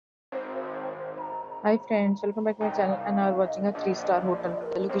Hi friends, welcome back to my channel and now we're watching a 3-star hotel.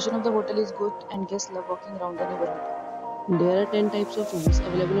 The location of the hotel is good and guests love walking around the neighborhood. There are 10 types of rooms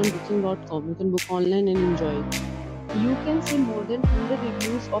available on booking.com. You can book online and enjoy it. You can see more than 100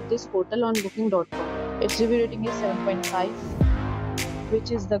 reviews of this hotel on booking.com. Its review rating is 7.5, which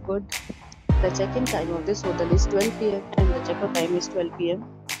is the good. The check-in time of this hotel is 12 p.m. and the check-out time is 12 p.m.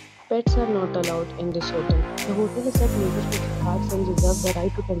 Pets are not allowed in this hotel. The hotel accepts major credit cards and reserves the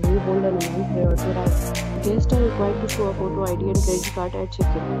right to temporarily hold an amount prior to arrival. Guests are required to show a photo ID and credit card at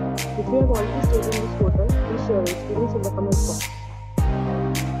check-in. If you have already stayed in this hotel, please share your experience in the comment box.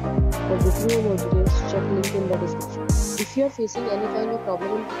 For booking or more details, check link in the description. If you are facing any kind of problem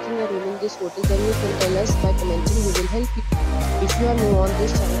in booking a room in this hotel, then you can tell us by commenting. We will help you. If you are new on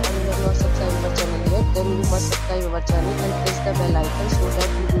this channel and you have not subscribed our channel yet, then you must subscribe our channel and press the bell icon so that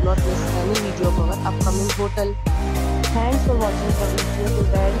you do not miss any video of our upcoming hotel. Thanks for watching the video till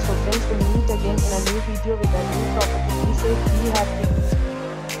the end. So friends, will meet again in a new video with a new property. Be safe, be happy.